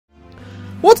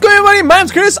What's going on, everybody? My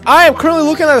name's Chris. I am currently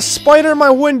looking at a spider in my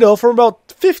window from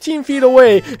about 15 feet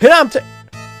away, and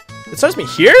it starts me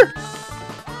here? In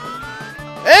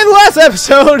the last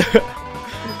episode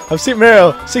of Super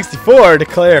Mario 64, to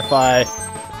clarify,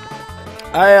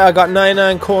 I got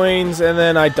 99 coins, and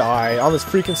then I die on this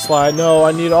freaking slide. No,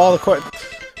 I need all the coins.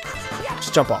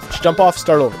 Just jump off. Just jump off,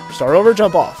 start over. Start over,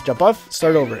 jump off. Jump off,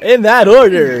 start over. In that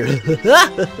order.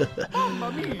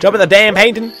 Jump in the damn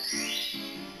painting.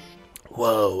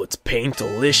 Whoa, it's paint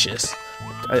delicious.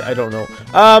 I don't know.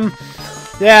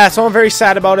 Yeah, so I'm very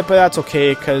sad about it, but that's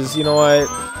okay, because, you know what?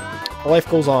 Life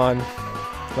goes on.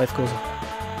 Life goes on.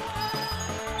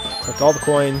 Collect all the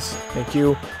coins. Thank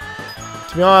you.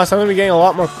 To be honest, I'm going to be getting a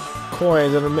lot more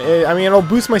coins. And I mean, it'll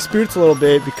boost my spirits a little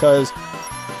bit, because...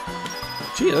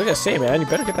 Geez, I gotta say, man, you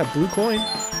better get that blue coin.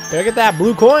 Better get that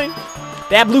blue coin.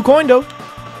 That blue coin, though.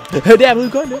 That blue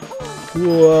coin, though.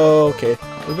 Whoa, okay.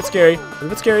 A little bit scary. A little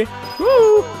bit scary.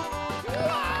 Woo!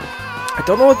 I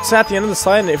don't know what's at the end of the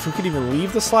slide, and if we could even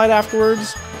leave the slide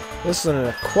afterwards. This is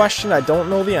a question I don't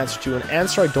know the answer to. An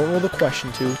answer I don't know the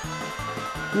question to.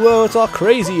 Whoa, it's all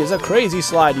crazy. It's a crazy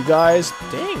slide, you guys.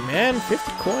 Dang, man.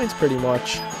 50 coins, pretty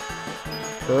much.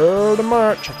 Pretty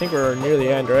much. I think we're near the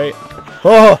end, right?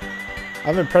 Oh!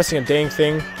 I've been pressing a dang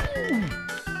thing.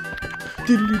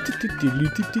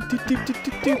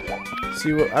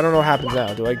 See what? I don't know what happens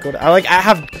now. Do I go to...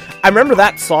 I remember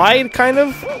that slide, kind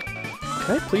of.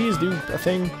 Can I please do a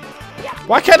thing?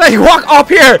 Why can't I walk up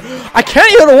here? I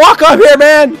can't even walk up here,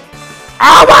 man!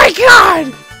 Oh my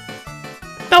god!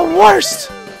 The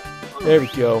worst! There we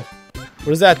go. What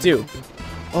does that do?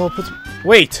 Oh,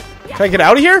 wait. Can I get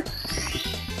out of here?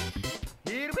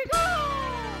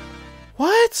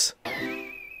 What?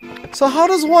 So how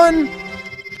does one...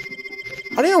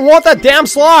 I don't even want that damn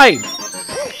slide!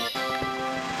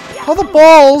 How the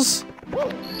balls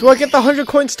do I get the 100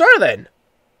 coin star then?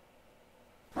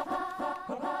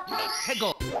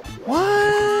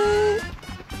 What?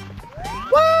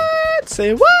 What?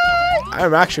 Say what?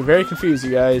 I'm actually very confused,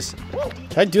 you guys.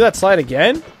 Can I do that slide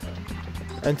again?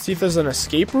 And see if there's an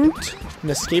escape route? An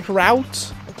escape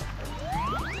route?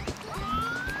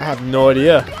 I have no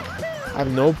idea. I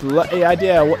have no bloody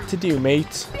idea what to do,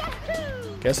 mate.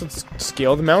 Guess let's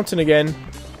scale the mountain again.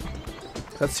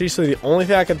 That's seriously the only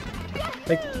thing I could...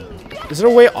 Like, is there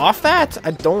a way off that?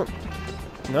 I don't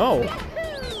know.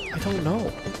 I don't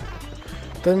know.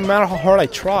 Doesn't matter how hard I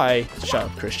try. Shut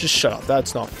up, Chris. Just shut up.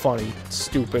 That's not funny.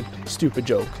 Stupid. Stupid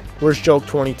joke. Where's joke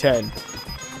 2010?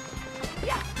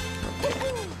 Okay.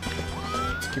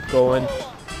 Let's keep going.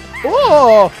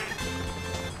 Oh!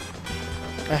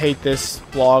 I hate this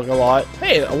vlog a lot.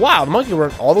 Hey, wow, the monkey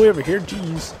went all the way over here.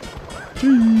 Jeez.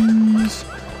 Jeez.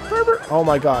 Oh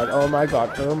my god. Oh my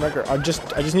god. Oh my god. I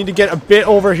just need to get a bit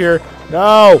over here.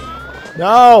 No.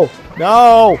 No.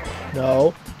 No.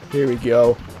 No. Here we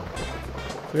go.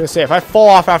 I'm gonna say, if I fall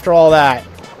off after all that,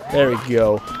 there we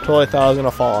go. Totally thought I was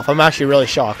gonna fall off. I'm actually really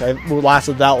shocked. I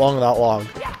lasted that long.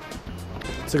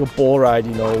 It's like a bull ride,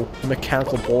 you know, a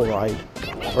mechanical bull ride,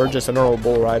 or just a normal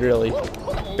bull ride, really.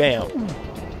 Bam.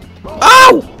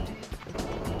 Ow!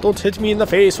 Don't hit me in the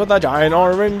face with a giant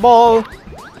orange ball.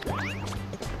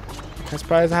 I'm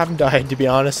surprised I haven't died, to be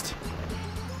honest.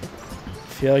 I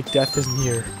feel like death is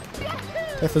near.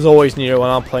 Death is always near when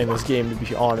I'm playing this game, to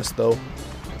be honest, though.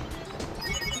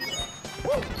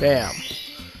 Bam.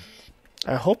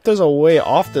 I hope there's a way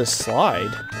off this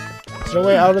slide. Is there a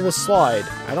way out of this slide?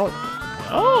 I don't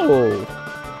know.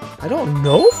 I don't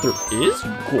know if there is,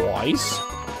 you guys.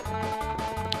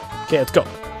 Okay, let's go.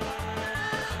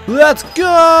 Let's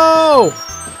go!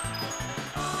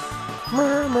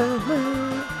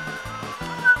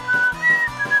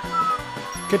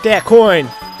 Get that coin.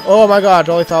 Oh my god, I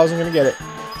totally thought I wasn't gonna get it.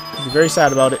 I'd be very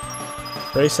sad about it.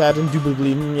 Very sad and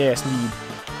indubitably. Yes, indeed.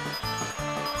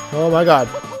 Oh my god.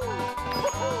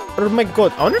 Oh my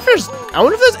god. I wonder if there's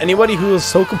anybody who is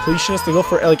so completionist to go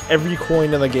for like every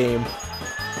coin in the game.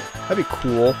 That'd be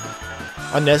cool.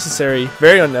 Unnecessary.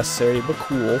 Very unnecessary, but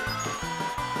cool.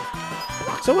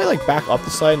 Is there a way like back up the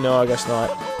slide? No, I guess not.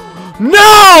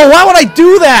 No! Why would I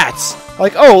do that?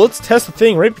 Like, oh, let's test the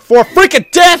thing right before freaking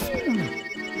death!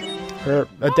 Or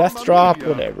a death drop,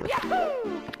 whatever.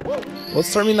 Let's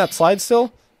start me in that slide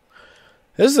still.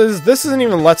 This isn't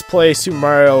even Let's Play Super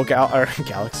Mario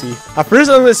Galaxy. At first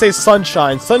I was gonna say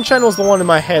Sunshine. Sunshine was the one in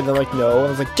my head. And I'm like, no. And I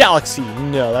was like, Galaxy.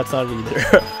 No, that's not it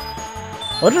either.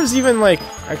 I wonder if it's even like...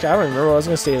 Actually, I don't remember what I was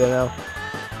gonna say there now.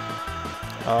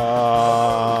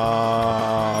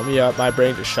 Yeah, my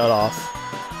brain just shut off.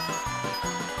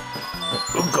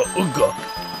 Ooga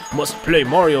ooga. Must play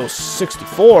Mario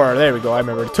 64. There we go, I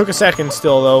remember. It took a second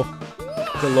still, though.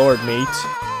 Good lord, mate.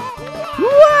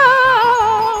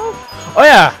 Oh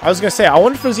yeah, I was gonna say, I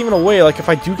wonder if there's even a way, like if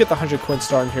I do get the 100 coin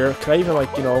star in here, could I even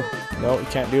like, you know, no, you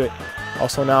can't do it.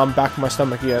 Also now I'm back in my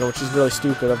stomach again, which is really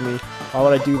stupid of me. Why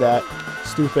would I do that?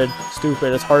 Stupid,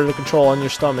 stupid. It's harder to control on your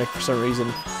stomach for some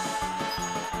reason.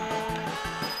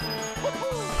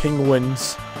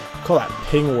 Penguins. Call that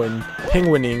penguin.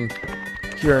 Penguining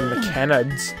here in the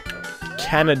Canadas.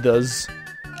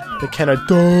 The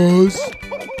Canadas.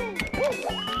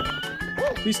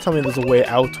 Please tell me there's a way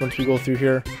out once we go through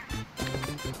here.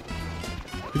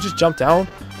 We just jump down?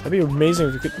 That'd be amazing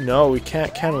if we could. No, we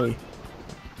can't, can we?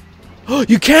 Oh,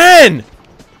 you can!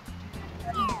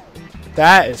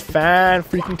 That is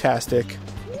fan-freaking-tastic.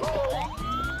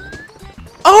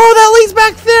 Oh, that leads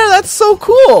back there! That's so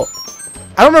cool!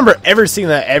 I don't remember ever seeing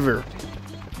that ever.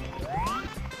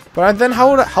 But then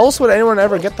how else would anyone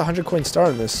ever get the 100 coin star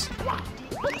in this?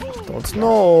 Don't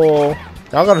know.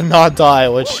 Now I gotta not die,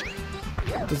 which,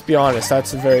 let's be honest,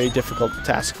 that's a very difficult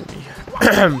task for me.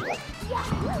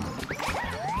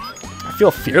 I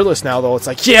feel fearless now, though. It's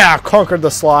like, yeah, conquered the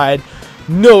slide.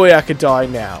 No way I could die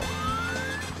now.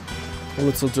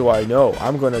 Little do I know,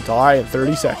 I'm gonna die in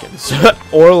 30 seconds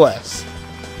or less.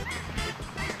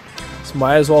 This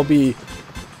might as well be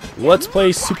Let's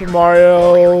Play Super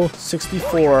Mario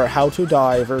 64 How to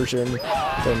Die version.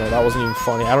 Don't know, that wasn't even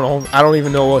funny. I don't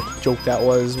even know what joke that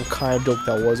was, what kind of joke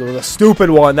that was. It was a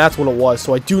stupid one, that's what it was.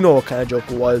 So I do know what kind of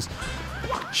joke it was.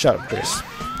 Shut up, Chris.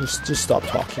 Just stop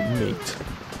talking, mate.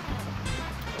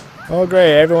 Oh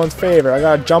great, everyone's favorite. I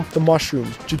gotta jump the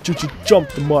mushrooms. Jump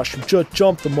the mushrooms.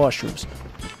 Jump the mushrooms.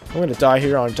 I'm gonna die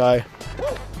here, aren't I?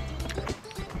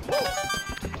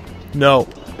 No,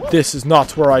 this is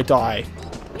not where I die.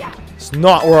 It's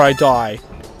not where I die.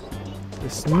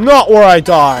 This is not where I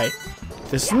die.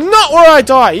 This is not where I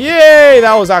die. Yay!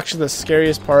 That was actually the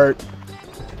scariest part.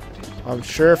 I'm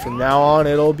sure from now on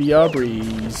it'll be a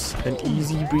breeze. An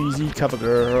easy breezy cover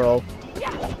girl.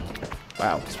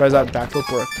 Wow, surprised that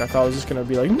backflip worked. I thought I was just gonna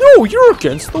be like, no, you're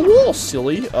against the wall,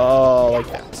 silly. Like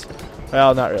that.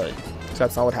 Well, not really. Because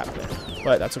that's not what happened.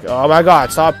 But that's okay. Oh my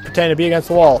god, stop pretending to be against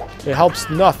the wall. It helps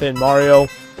nothing, Mario.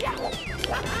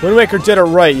 Wind Waker did it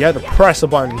right. You had to press a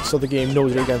button so the game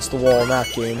knows you're against the wall in that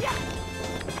game.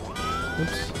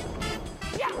 Oops.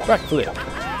 Backflip.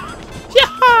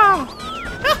 Yahoo!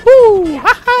 Yahoo!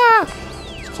 Haha!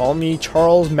 Call me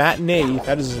Charles Matinee.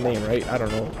 That is his name, right? I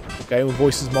don't know. The guy who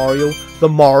voices Mario. The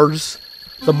Mars.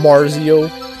 The Marzio.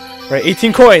 Right,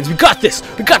 18 coins. We got this!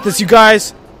 We got this, you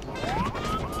guys!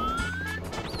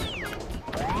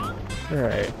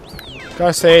 Alright.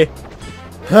 Gotta say...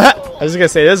 I was gonna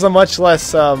say, this is a much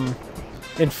less,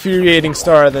 infuriating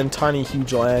star than Tiny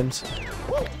Huge Lands.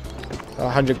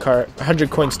 100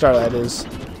 coin star, that is.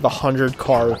 The 100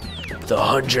 car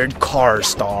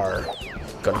star.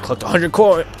 Gotta collect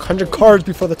 100 cards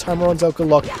before the timer runs out. Good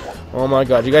luck. Oh my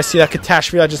god, you guys see that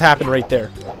catastrophe that just happened right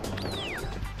there?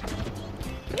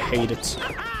 I hate it.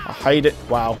 I hate it.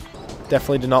 Wow.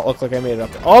 Definitely did not look like I made it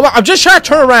up there. Oh, I'm just trying to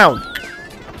turn around!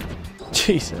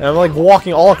 Jeez, and I'm like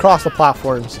walking all across the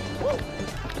platforms.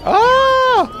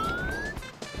 Ah!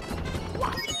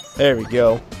 There we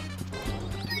go.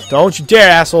 Don't you dare,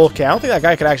 asshole. Okay, I don't think that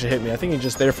guy could actually hit me. I think he's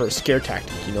just there for a scare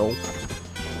tactic, you know?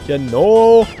 You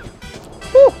know?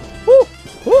 Woo! Woo!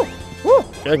 Woo! Woo! I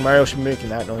feel like Mario should be making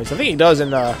that noise. I think he does in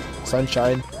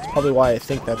Sunshine. That's probably why I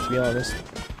think that, to be honest.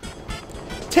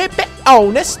 To be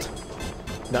honest!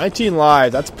 19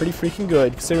 lives. That's pretty freaking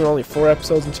good, considering we're only 4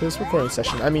 episodes into this recording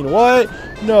session. I mean, what?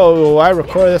 No, I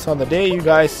record this on the day you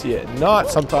guys see it, not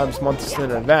sometimes months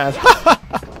in advance.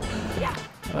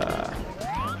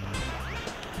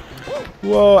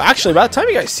 Whoa, actually, by the time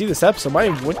you guys see this episode, my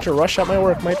winter rush at my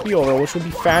work might be over, which would be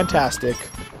fantastic.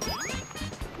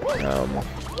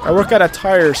 I work at a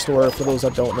tire store, for those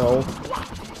that don't know.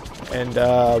 And,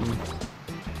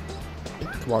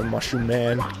 come on, Mushroom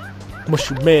Man.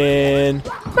 Mushroom Man!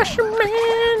 Mushroom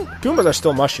Man! Goombas are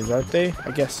still mushrooms, aren't they?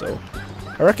 I guess so.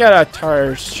 I work at a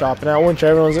tire shop, and at winter,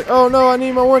 everyone's like, oh no, I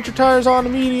need my winter tires on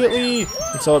immediately!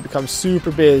 And so it becomes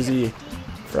super busy.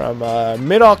 From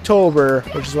mid-October,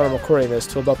 which is when I'm recording this,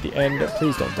 till about the end of,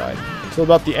 please don't die, till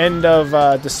about the end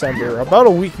of December. About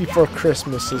a week before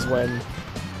Christmas is when,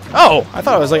 oh, I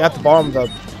thought I was like at the bottom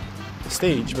of the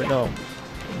stage, but no.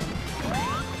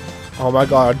 Oh my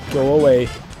god, go away.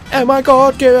 Oh my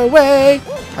god, get away!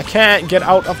 I can't get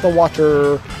out of the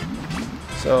water.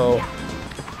 So,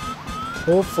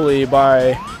 hopefully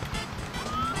by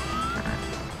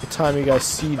the time you guys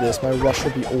see this, my rush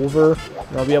will be over.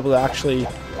 And I'll be able to actually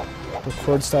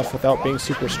record stuff without being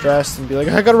super stressed and be like,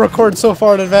 I gotta record so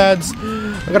far in advance.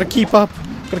 I gotta keep up.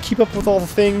 Gotta keep up with all the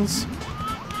things.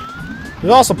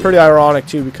 It's also pretty ironic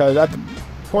too, because at the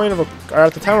point of or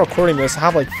at the time of recording this, I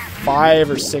have like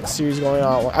 5 or 6 series going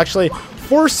on. Well, actually,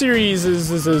 4 series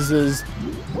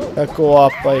that go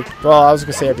up like, well, I was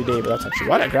gonna say every day, but that's not true.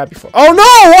 Why did I grab you for? Oh no!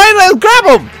 Why did I grab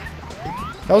him?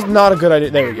 That was not a good idea.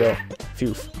 There we go.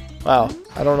 Phew. Wow.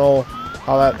 I don't know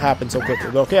how that happened so quickly.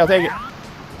 But okay, I'll take it.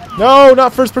 No,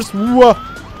 not first person.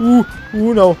 Ooh,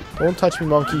 no. Don't touch me,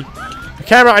 monkey. The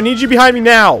camera, I need you behind me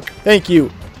now. Thank you. I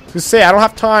was gonna say, I don't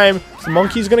have time. The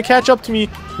monkey's gonna catch up to me.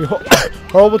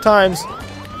 Horrible times.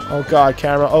 Oh god,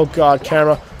 camera. Oh god,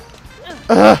 camera.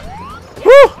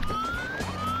 Woo!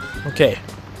 Okay.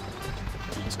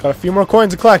 Just got a few more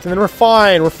coins to collect, and then we're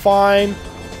fine. We're fine.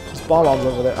 There's bomb bombs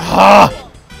over there. Ah!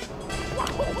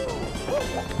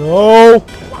 No!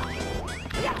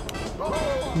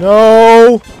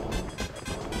 No!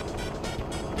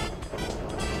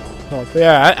 Oh, but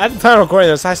yeah, at the time of recording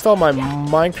this, I still have my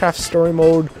Minecraft story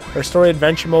mode, or story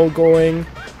adventure mode going.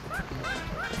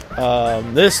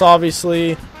 This,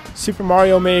 obviously. Super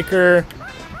Mario Maker.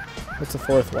 What's the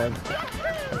 4th one?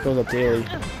 That goes up daily.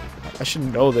 I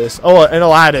should know this. Oh, and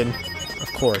Aladdin.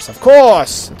 Of course. Of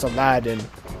course! It's Aladdin.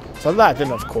 It's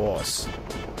Aladdin, of course.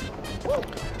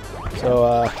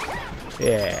 So,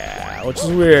 yeah. Which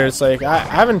is weird. It's like, I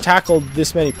haven't tackled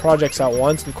this many projects at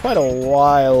once in quite a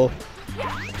while.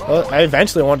 Well, I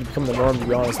eventually wanted to become the norm, to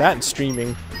be honest. That and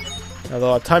streaming.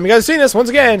 Although, by the time you guys have seen this, once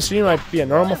again, streaming might be a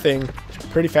normal thing.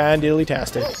 Pretty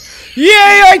fan-diddly-tastic. Yay!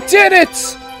 I did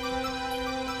it!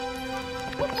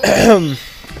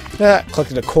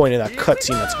 Collected a coin in that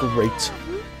cutscene. That's great.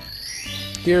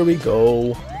 Here we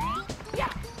go.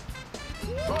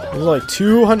 There's only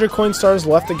 200 coin stars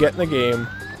left to get in the game.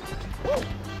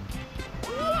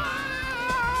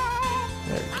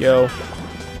 There we go.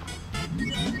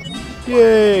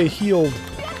 Yay! Healed.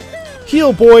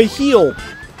 Heal, boy! Heal!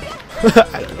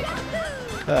 I don't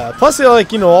know. Plus,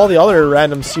 like, you know, all the other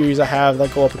random series I have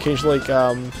that go up occasionally, like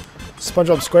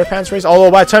SpongeBob SquarePants race. Although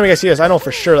by the time you guys see this, I know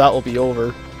for sure that will be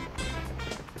over.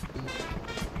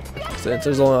 Since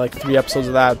there's only like 3 episodes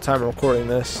of that at the time of recording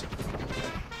this.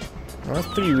 Well,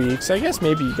 3 weeks. I guess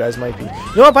maybe you guys might be. You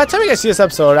know what? By the time you guys see this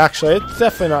episode, actually, it's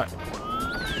definitely not.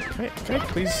 Can I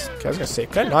please? I was gonna say,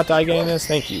 can I not die getting this?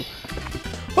 Thank you.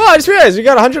 Oh, I just realized we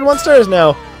got 101 stars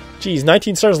now. Jeez,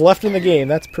 19 stars left in the game.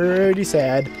 That's pretty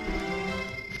sad.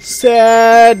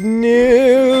 Sad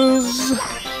news.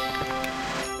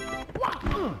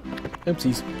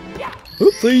 Oopsies.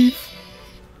 Oopsies.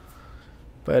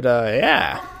 But,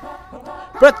 yeah.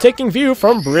 Breathtaking view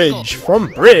from bridge. From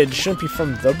bridge. Shouldn't be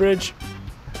from the bridge.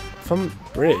 From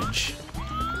bridge.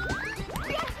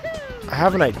 I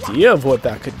have an idea of what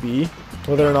that could be.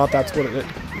 Whether or not that's what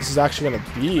this is actually going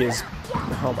to be is...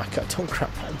 Oh my god, don't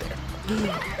crap on there.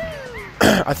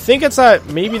 I think it's that,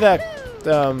 maybe that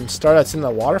star that's in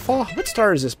the waterfall. What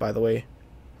star is this, by the way?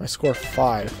 I score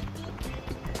 5.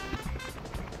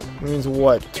 That means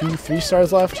what, 2, 3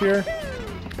 stars left here?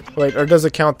 Wait, or does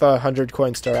it count the 100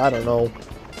 coin star? I don't know.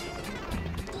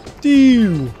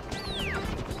 I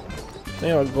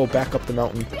think I'll go back up the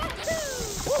mountain.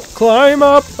 Climb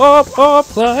up, up, up,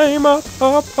 climb up,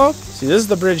 up, up. See, this is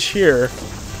the bridge here.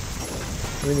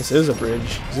 I mean, this is a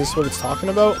bridge. Is this what it's talking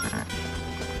about?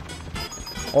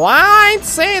 Well, I ain't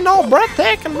saying no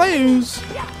breathtaking views.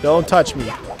 Don't touch me,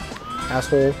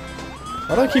 asshole.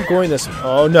 Why do I keep going this way?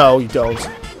 Oh, no, you don't.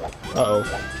 Uh-oh.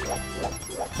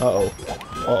 Uh-oh.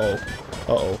 Uh-oh.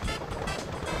 Uh-oh.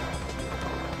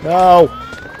 No!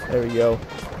 There we go.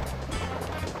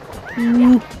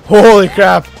 Ooh. Holy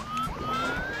crap!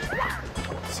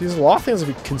 See, there's a lot of things to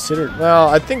be considered. Well,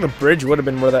 I think the bridge would have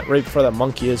been where that, right before that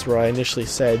monkey is, where I initially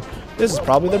said, this is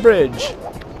probably the bridge.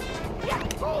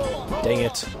 Dang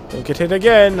it. Don't get hit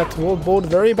again. That will bode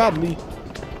very badly.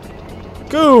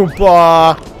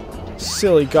 Goomba!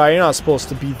 Silly guy, you're not supposed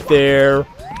to be there.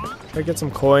 Try to get some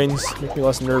coins. Make me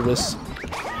less nervous.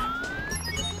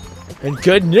 And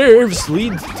good nerves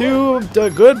lead to a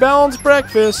good balanced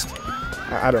breakfast.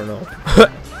 I don't know.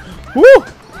 Woo!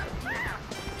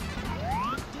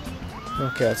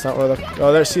 Okay, that's not where the...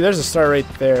 Oh, there. See, there's a star right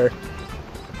there.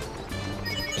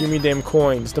 Give me damn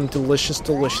coins. Them delicious,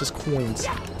 delicious coins.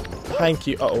 Thank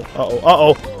you. Uh-oh. Uh-oh.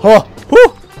 Uh-oh. Oh!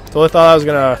 Woo! Totally thought I was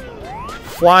gonna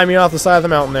fly me off the side of the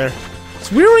mountain there.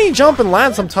 It's weird when you jump and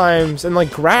land sometimes, and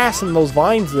like grass and those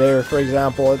vines there, for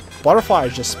example.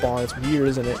 Butterflies just spawn. It's weird,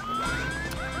 isn't it?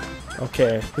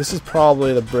 Okay, this is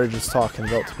probably the bridge it's talking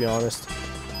about, to be honest.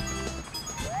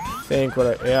 I think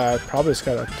what I... Yeah, I probably just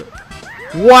gotta...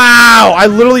 Wow! I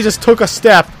literally just took a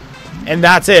step, and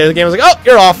that's it. The game was like, oh,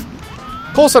 you're off.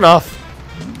 Close enough.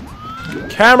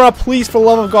 Camera, please, for the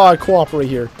love of God, cooperate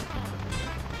here.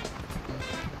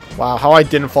 Wow, how I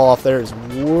didn't fall off there is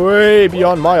way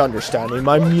beyond my understanding.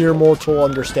 My mere mortal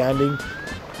understanding.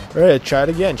 Alright, try it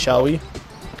again, shall we?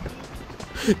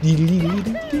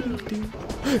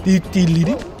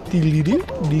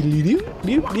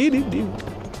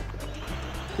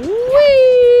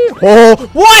 Oh,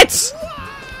 what?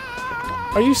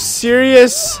 Are you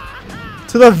serious?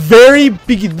 To the very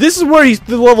beginning. This is where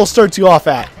the level starts you off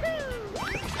at.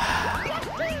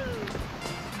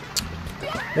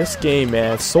 This game,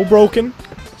 man, it's so broken.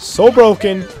 So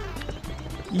broken.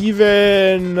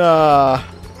 Even,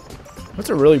 what's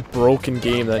a really broken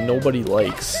game that nobody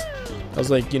likes? I was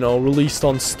like, you know, released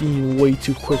on Steam way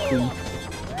too quickly.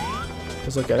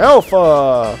 It's like an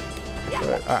alpha.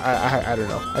 I don't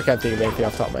know. I can't think of anything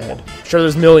off the top of my head. I'm sure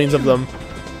there's millions of them.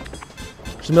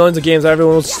 There's millions of games that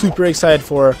everyone was super excited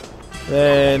for.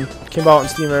 Then came out on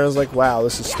Steam and I was like, wow,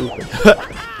 this is stupid.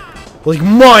 Like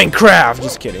Minecraft!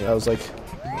 Just kidding. I was like,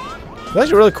 it's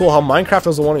actually really cool how Minecraft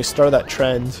was the one who started that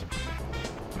trend.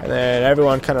 And then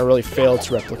everyone kind of really failed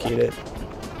to replicate it.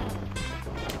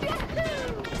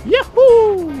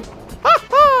 Yahoo!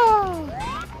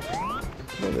 Ha-ha!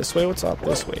 Go this way, what's up?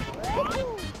 This way.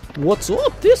 What's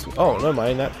up this way? Oh, never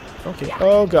mind that. Okay.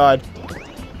 Oh, God.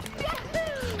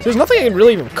 So there's nothing I can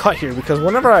really even cut here because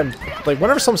whenever I'm, like,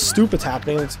 whenever something stupid's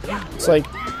happening, it's like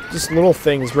just little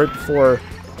things right before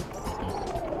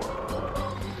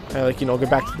I, like, you know, get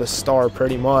back to the star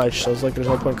pretty much. So it's like there's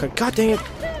no point in cut. God dang it!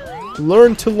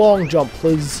 Learn to long jump,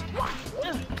 please.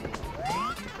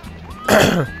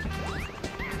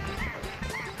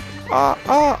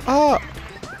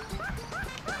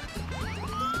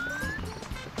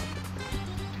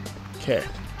 Okay.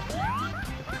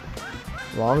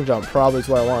 Long jump probably is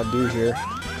what I want to do here.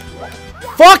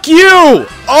 Fuck you!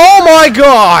 Oh my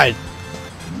god!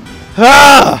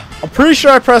 Ah! I'm pretty sure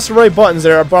I pressed the right buttons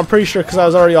there, but I'm pretty sure because I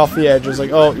was already off the edge. I was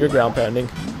like, oh, you're ground pounding.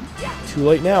 Too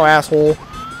late now, asshole.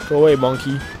 Go away,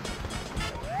 monkey.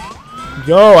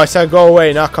 Go! I said go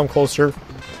away, not come closer.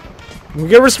 I'm gonna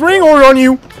get a restraining order on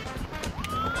you!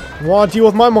 I want to deal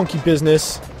with my monkey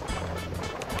business.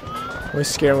 I'm really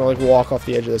scared to like walk off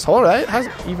the edge of this. Hold on, that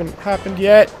hasn't even happened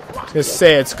yet. I was gonna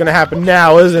say it's gonna happen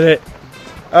now, isn't it?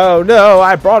 Oh no,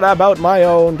 I brought about my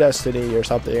own destiny or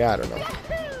something. I don't know.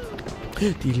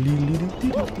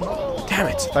 Damn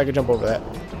it! If I could jump over that.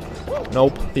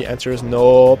 Nope. The answer is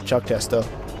nope. Chuck Testa.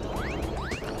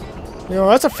 You know,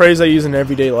 that's a phrase I use in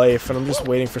everyday life, and I'm just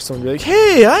waiting for someone to be like,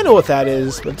 hey, I know what that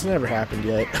is, but it's never happened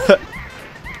yet.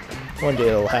 One day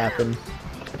it'll happen.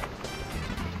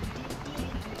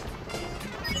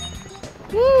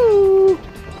 Woo!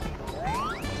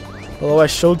 Although I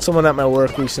showed someone at my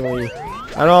work recently.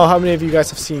 I don't know how many of you guys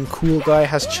have seen Cool Guy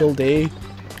Has Chill Day.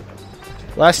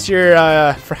 Last year,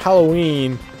 for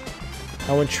Halloween,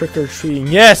 I went trick-or-treating.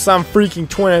 Yes, I'm freaking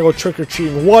 20. I go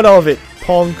trick-or-treating. What of it,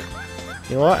 punk?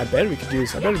 You know what? I bet we could do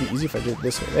this. I bet it'd be easy if I did it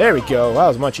this way. There we go. That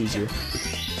was much easier.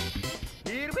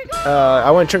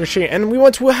 I went trick-or-treating, and we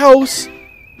went to a house,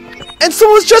 and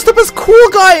someone was dressed up as Cool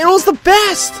Guy, and it was the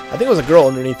best! I think it was a girl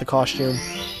underneath the costume,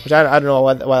 which I don't know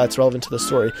why that's relevant to the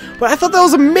story, but I thought that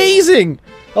was amazing!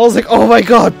 I was like, oh my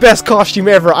god, best costume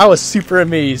ever! I was super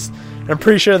amazed. And I'm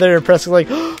pretty sure they're impressed, like,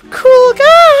 oh, Cool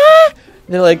Guy!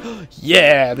 And they're like,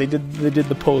 yeah, they did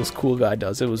the pose Cool Guy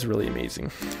does. It was really amazing.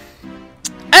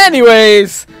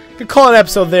 Anyways, could call it an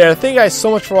episode there. Thank you guys so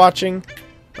much for watching.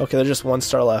 Okay, there's just one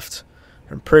star left.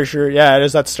 I'm pretty sure, yeah, it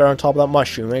is that star on top of that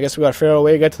mushroom. I guess we gotta figure out a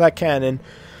way to get to that cannon.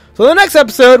 So in the next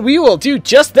episode, we will do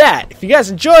just that. If you guys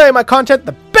enjoy my content,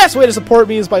 the best way to support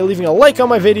me is by leaving a like on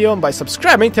my video and by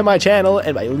subscribing to my channel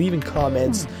and by leaving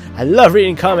comments. I love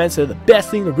reading comments. They're the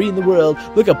best thing to read in the world.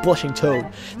 Look at Blushing Toad.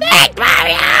 Thanks,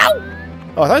 Mario!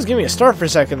 Oh, I thought it was giving me a star for a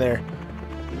second there.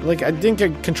 Like, I didn't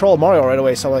get control of Mario right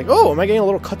away, so I'm like, oh, am I getting a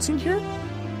little cutscene here?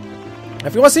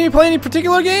 If you want to see me play any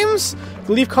particular games,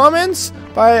 leave comments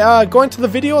by going to the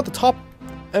video at the top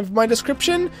of my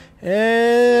description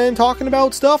and talking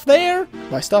about stuff there.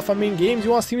 By stuff, I mean games you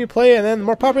want to see me play, and then the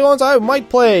more popular ones I might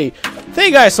play. Thank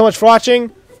you guys so much for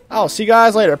watching. I'll see you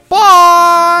guys later.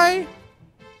 Bye!